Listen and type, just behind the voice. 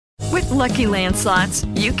Lucky Land Slots,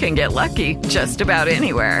 you can get lucky just about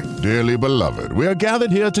anywhere. Dearly beloved, we are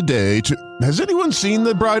gathered here today to... Has anyone seen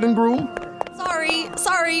the bride and groom?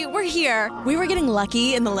 Sorry, we're here. We were getting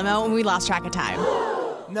lucky in the limo and we lost track of time.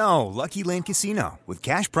 No, Lucky Land Casino, with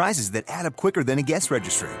cash prizes that add up quicker than a guest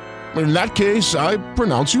registry. In that case, I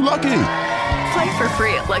pronounce you lucky. Play for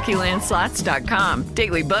free at LuckyLandSlots.com.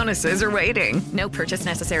 Daily bonuses are waiting. No purchase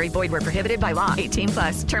necessary. Void where prohibited by law.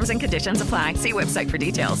 18+. Terms and conditions apply. See website for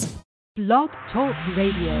details. Blog Talk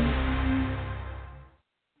Radio.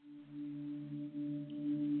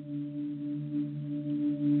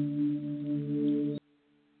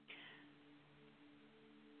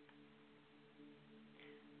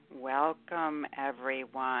 Welcome,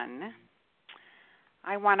 everyone.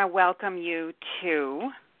 I want to welcome you to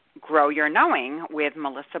Grow Your Knowing with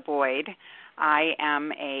Melissa Boyd. I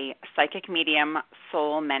am a psychic medium,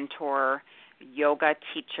 soul mentor, yoga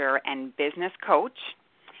teacher, and business coach.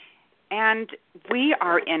 And we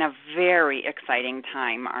are in a very exciting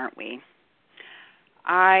time, aren't we?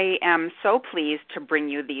 I am so pleased to bring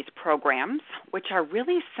you these programs, which are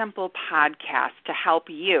really simple podcasts to help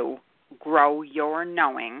you grow your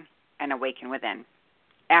knowing and awaken within.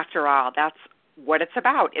 After all, that's what it's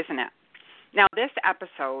about, isn't it? Now, this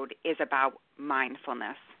episode is about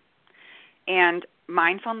mindfulness, and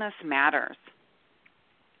mindfulness matters.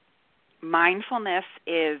 Mindfulness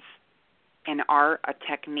is an art, a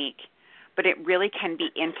technique, but it really can be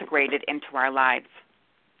integrated into our lives.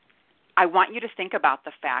 I want you to think about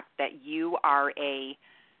the fact that you are a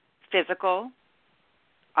physical,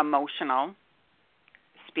 emotional,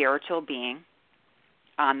 spiritual being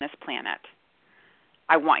on this planet.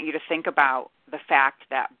 I want you to think about the fact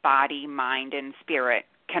that body, mind, and spirit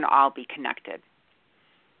can all be connected.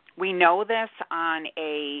 We know this on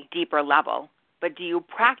a deeper level, but do you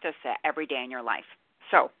practice it every day in your life?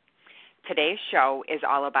 So, today's show is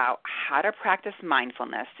all about how to practice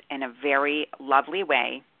mindfulness in a very lovely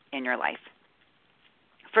way in your life.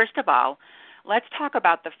 First of all, let's talk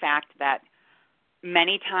about the fact that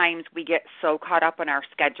many times we get so caught up in our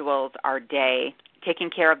schedules, our day,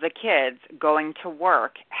 taking care of the kids, going to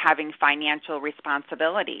work, having financial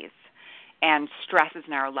responsibilities, and stresses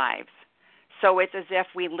in our lives. So it's as if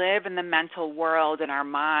we live in the mental world in our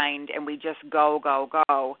mind and we just go,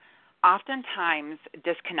 oftentimes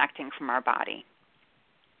disconnecting from our body.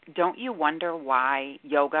 Don't you wonder why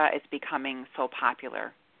yoga is becoming so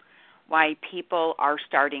popular? Why people are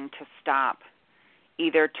starting to stop,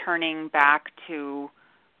 either turning back to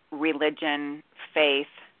religion, faith,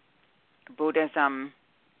 Buddhism,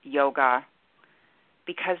 yoga,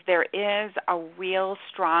 because there is a real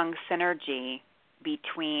strong synergy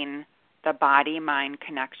between the body-mind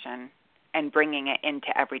connection and bringing it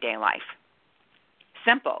into everyday life.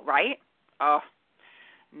 Simple, right? Oh,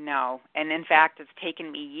 no. And in fact, it's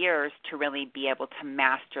taken me years to really be able to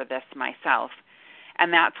master this myself.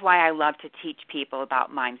 And that's why I love to teach people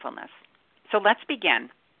about mindfulness. So let's begin.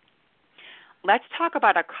 Let's talk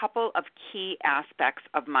about a couple of key aspects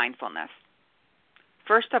of mindfulness.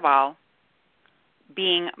 First of all,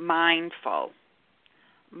 being mindful.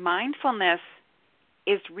 Mindfulness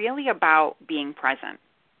is really about being present,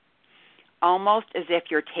 almost as if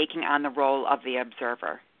you're taking on the role of the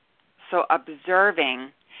observer. So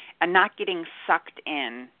observing and not getting sucked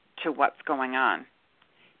in to what's going on.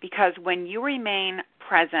 Because when you remain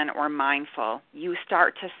present or mindful, you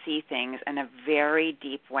start to see things in a very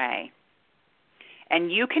deep way. And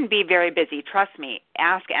you can be very busy. Trust me,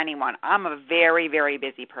 ask anyone. I'm a very, very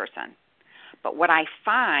busy person. But what I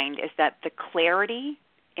find is that the clarity,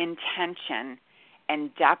 intention,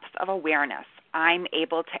 and depth of awareness I'm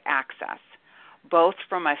able to access, both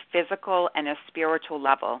from a physical and a spiritual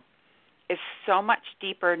level, is so much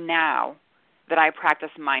deeper now that I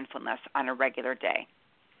practice mindfulness on a regular day.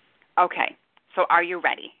 Okay, so are you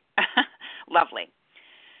ready? Lovely.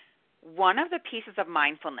 One of the pieces of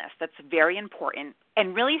mindfulness that's very important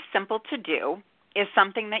and really simple to do is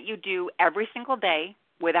something that you do every single day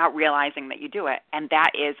without realizing that you do it, and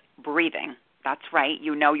that is breathing. That's right.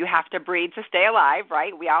 You know you have to breathe to stay alive,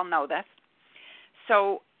 right? We all know this.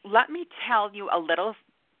 So let me tell you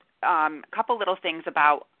a couple little things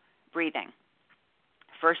about breathing.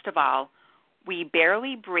 First of all, we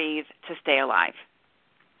barely breathe to stay alive.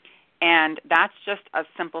 And that's just a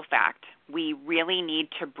simple fact. We really need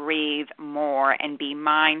to breathe more and be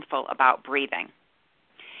mindful about breathing.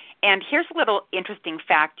 And here's a little interesting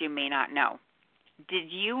fact you may not know.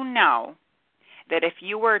 Did you know that if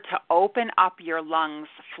you were to open up your lungs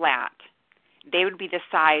flat, they would be the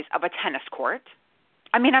size of a tennis court?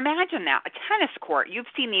 I mean, imagine that, a tennis court. You've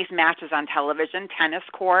seen these matches on television, tennis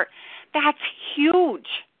court. That's huge.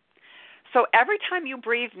 So every time you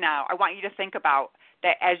breathe now, I want you to think about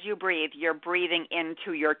that as you breathe, you're breathing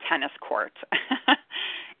into your tennis court.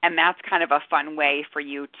 And that's kind of a fun way for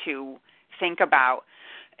you to think about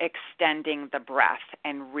extending the breath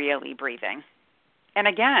and really breathing. And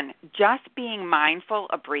again, just being mindful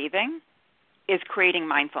of breathing is creating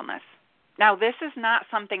mindfulness. Now, this is not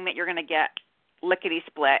something that you're going to get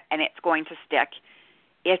lickety-split and it's going to stick.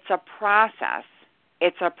 It's a process.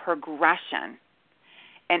 It's a progression.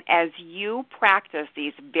 And as you practice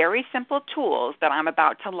these very simple tools that I'm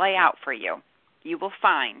about to lay out for you, you will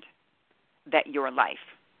find that your life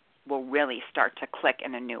will really start to click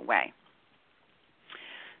in a new way.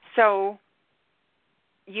 So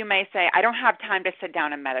you may say, I don't have time to sit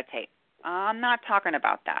down and meditate. I'm not talking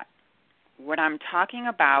about that. What I'm talking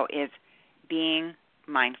about is being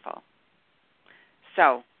mindful.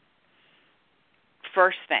 So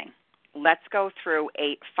first thing, let's go through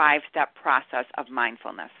a 5-step process of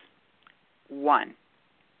mindfulness. 1,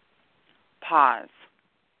 pause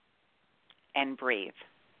and breathe.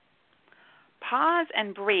 Pause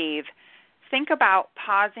and breathe. Think about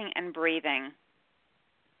pausing and breathing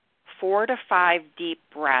 4 to 5 deep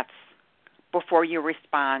breaths before you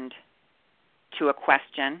respond to a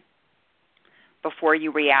question, before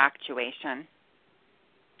you react to a situation,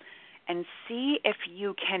 and see if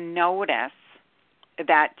you can notice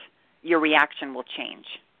that your reaction will change.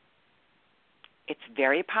 It's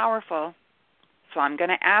very powerful. So I'm going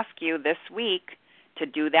to ask you this week to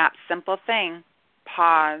do that simple thing.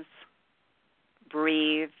 Pause,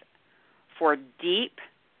 breathe for deep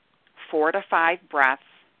 4 to 5 breaths,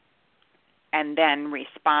 and then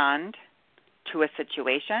respond to a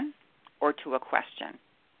situation or to a question.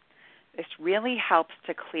 This really helps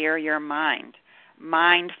to clear your mind.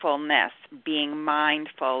 Mindfulness, being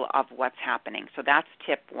mindful of what's happening. So that's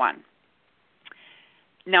tip 1.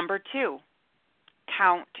 Number 2,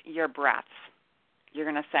 count your breaths. You're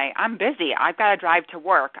going to say, I'm busy. I've got to drive to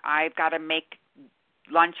work. I've got to make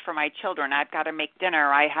lunch for my children. I've got to make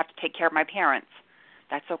dinner. I have to take care of my parents.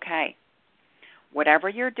 That's okay. Whatever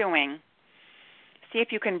you're doing, see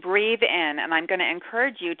if you can breathe in, and I'm going to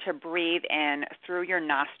encourage you to breathe in through your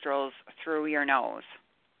nostrils, through your nose,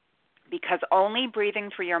 because only breathing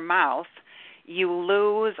through your mouth, you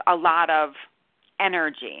lose a lot of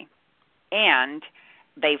energy, and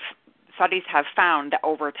studies have found that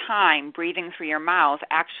over time, breathing through your mouth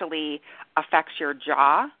actually affects your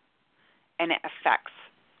jaw, and it affects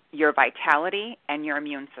your vitality and your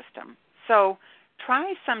immune system. So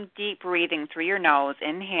try some deep breathing through your nose.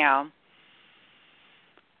 Inhale.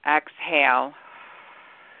 Exhale,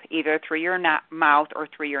 either through your mouth or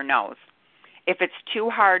through your nose. If it's too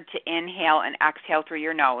hard to inhale and exhale through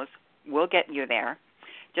your nose, we'll get you there.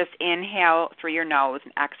 Just inhale through your nose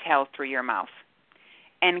and exhale through your mouth.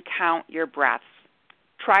 And count your breaths.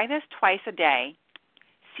 Try this twice a day.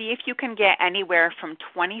 See if you can get anywhere from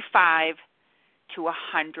 25 to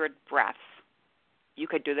 100 breaths. You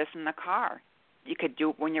could do this in the car. You could do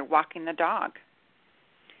it when you're walking the dog.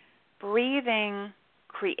 Breathing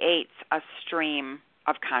creates a stream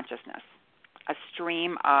of consciousness, a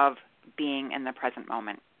stream of being in the present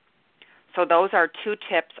moment. So those are 2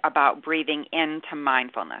 tips about breathing into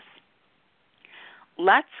mindfulness.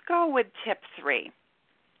 Let's go with tip 3.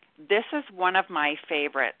 This is one of my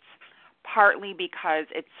favorites, partly because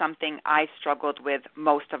it's something I struggled with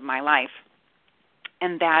most of my life,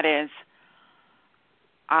 and that is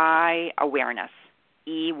eye awareness,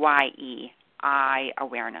 E-Y-E, eye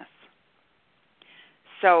awareness.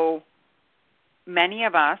 So many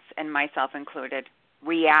of us, and myself included,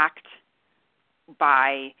 react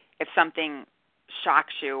by if something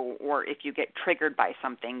shocks you or if you get triggered by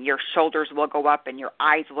something, your shoulders will go up and your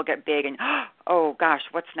eyes will get big and, oh gosh,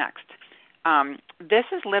 what's next? This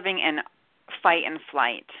is living in fight and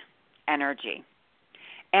flight energy.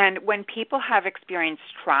 And when people have experienced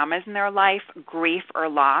traumas in their life, grief or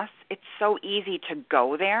loss, it's so easy to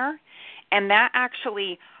go there. And that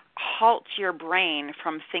actually halts your brain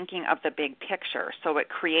from thinking of the big picture. So it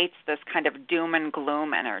creates this kind of doom and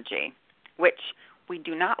gloom energy, which we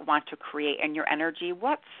do not want to create in your energy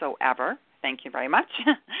whatsoever. Thank you very much.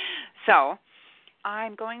 So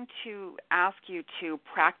I'm going to ask you to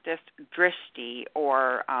practice drishti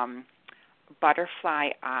or butterfly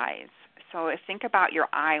eyes. So think about your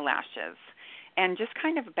eyelashes and just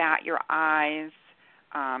kind of bat your eyes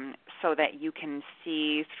so that you can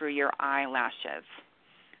see through your eyelashes.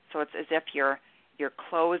 So it's as if you're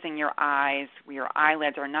closing your eyes. Your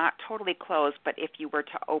eyelids are not totally closed, but if you were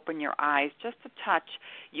to open your eyes just a touch,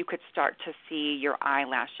 you could start to see your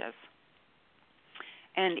eyelashes.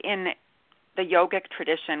 And in the yogic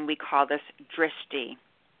tradition, we call this drishti,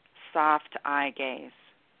 soft eye gaze.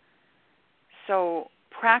 So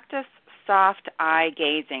practice soft eye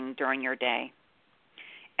gazing during your day.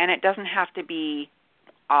 And it doesn't have to be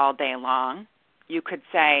all day long. You could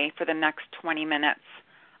say, for the next 20 minutes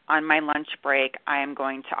on my lunch break, I am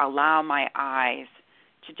going to allow my eyes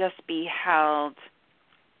to just be held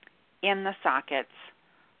in the sockets,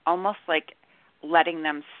 almost like letting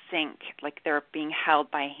them sink, like they're being held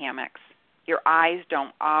by hammocks. Your eyes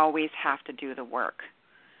don't always have to do the work.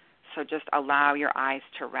 So just allow your eyes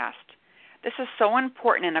to rest. This is so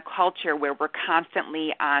important in a culture where we're constantly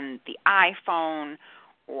on the iPhone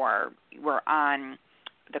or we're on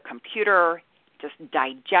the computer, just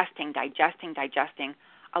digesting.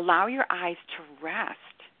 Allow your eyes to rest.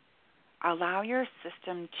 Allow your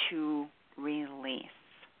system to release.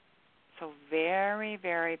 So very,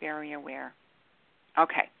 very, very aware.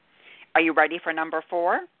 Okay. Are you ready for number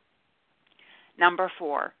 4? Number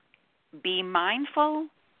 4, be mindful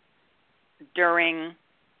during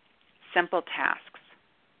simple tasks.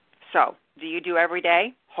 So, do you do every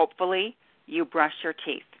day? Hopefully, you brush your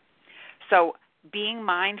teeth. So, being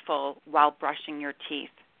mindful while brushing your teeth.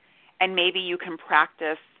 And maybe you can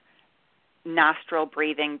practice nostril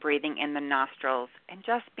breathing in the nostrils, and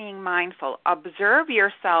just being mindful. Observe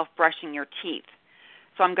yourself brushing your teeth.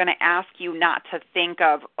 So I'm going to ask you not to think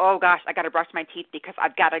of, oh gosh, I got to brush my teeth because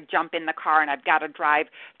I've got to jump in the car and I've got to drive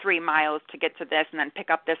 3 miles to get to this and then pick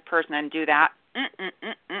up this person and do that.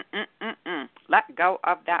 Let go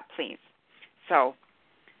of that, please. So,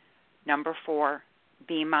 number 4,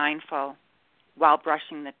 be mindful while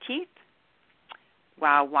brushing the teeth,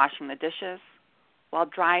 while washing the dishes, while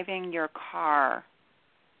driving your car.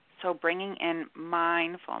 So bringing in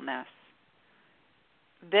mindfulness.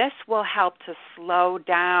 This will help to slow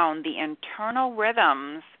down the internal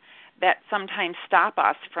rhythms that sometimes stop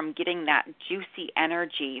us from getting that juicy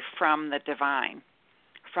energy from the divine,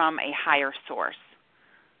 from a higher source.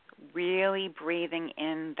 Really breathing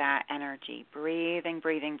in that energy. Breathing,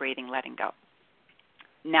 letting go.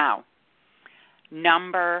 Now,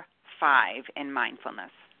 number 5 in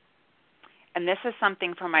mindfulness. And this is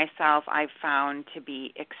something for myself I've found to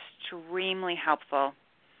be extremely helpful.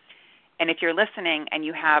 And if you're listening and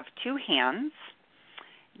you have 2 hands,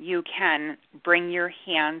 you can bring your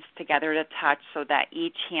hands together to touch so that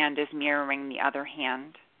each hand is mirroring the other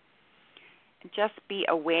hand. And just be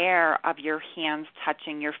aware of your hands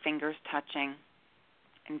touching, your fingers touching,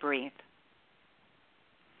 and breathe.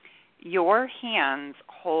 Your hands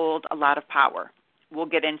hold a lot of power. We'll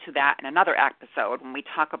get into that in another episode when we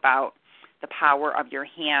talk about the power of your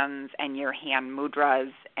hands and your hand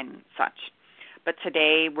mudras and such. But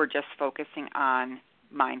today we're just focusing on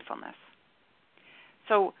mindfulness.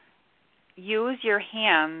 So use your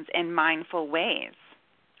hands in mindful ways.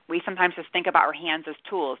 We sometimes just think about our hands as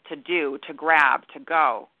tools to do, to grab, to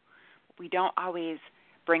go. We don't always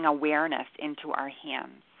bring awareness into our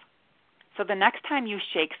hands. So the next time you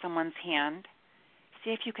shake someone's hand, see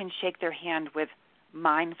if you can shake their hand with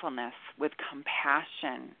mindfulness, with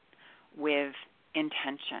compassion, with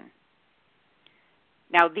intention.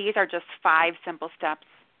 Now, these are just 5 simple steps,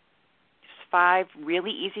 just 5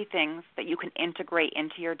 really easy things that you can integrate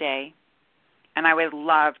into your day, and I would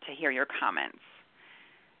love to hear your comments.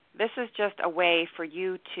 This is just a way for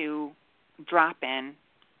you to drop in,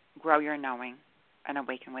 grow your knowing, and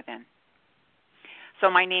awaken within. So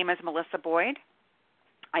my name is Melissa Boyd.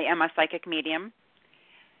 I am a psychic medium,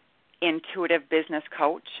 intuitive business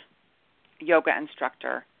coach, yoga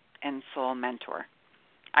instructor, and soul mentor.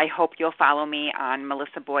 I hope you'll follow me on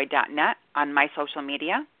melissaboyd.net on my social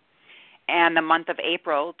media. And the month of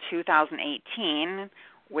April 2018,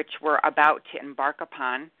 which we're about to embark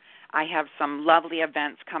upon, I have some lovely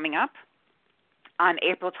events coming up. On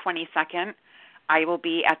April 22nd, I will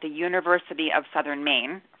be at the University of Southern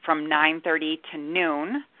Maine from 9:30 to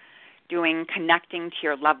noon doing Connecting to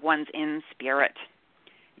Your Loved Ones in Spirit.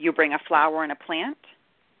 You bring a flower and a plant.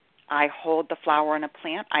 I hold the flower and a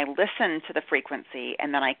plant. I listen to the frequency,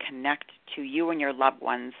 and then I connect to you and your loved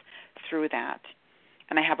ones through that.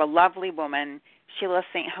 And I have a lovely woman, Sheila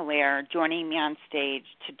St. Hilaire, joining me on stage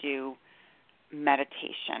to do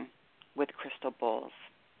meditation with crystal bowls.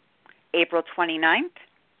 April 29th,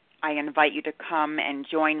 I invite you to come and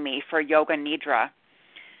join me for Yoga Nidra,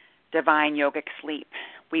 Divine Yogic Sleep.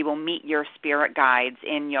 We will meet your spirit guides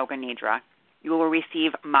in Yoga Nidra. You will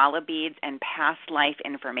receive mala beads and past life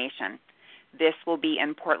information. This will be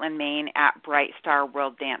in Portland, Maine at Bright Star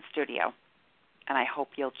World Dance Studio. And I hope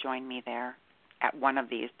you'll join me there at one of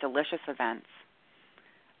these delicious events.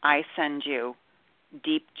 I send you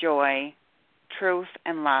deep joy, truth,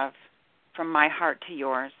 and love from my heart to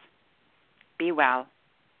yours. Be well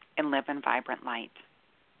and live in vibrant light.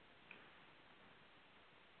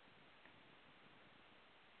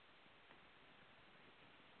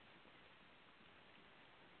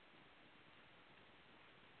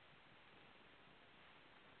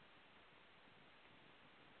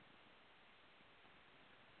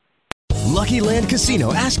 Lucky Land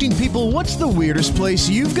Casino, asking people, what's the weirdest place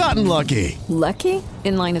you've gotten lucky? Lucky?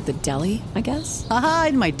 In line at the deli, I guess? Aha,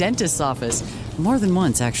 in my dentist's office. More than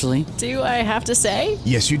once, actually. Do I have to say?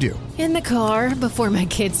 Yes, you do. In the car before my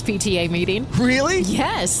kids' PTA meeting. Really?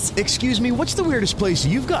 Yes. Excuse me, what's the weirdest place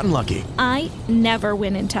you've gotten lucky? I never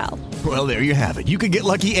win and tell. Well, there you have it. You can get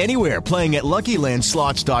lucky anywhere, playing at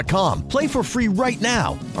LuckyLandSlots.com. Play for free right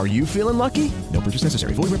now. Are you feeling lucky? No purchase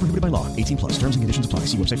necessary. Void where prohibited by law. 18+. Terms and conditions apply.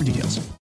 See website for details.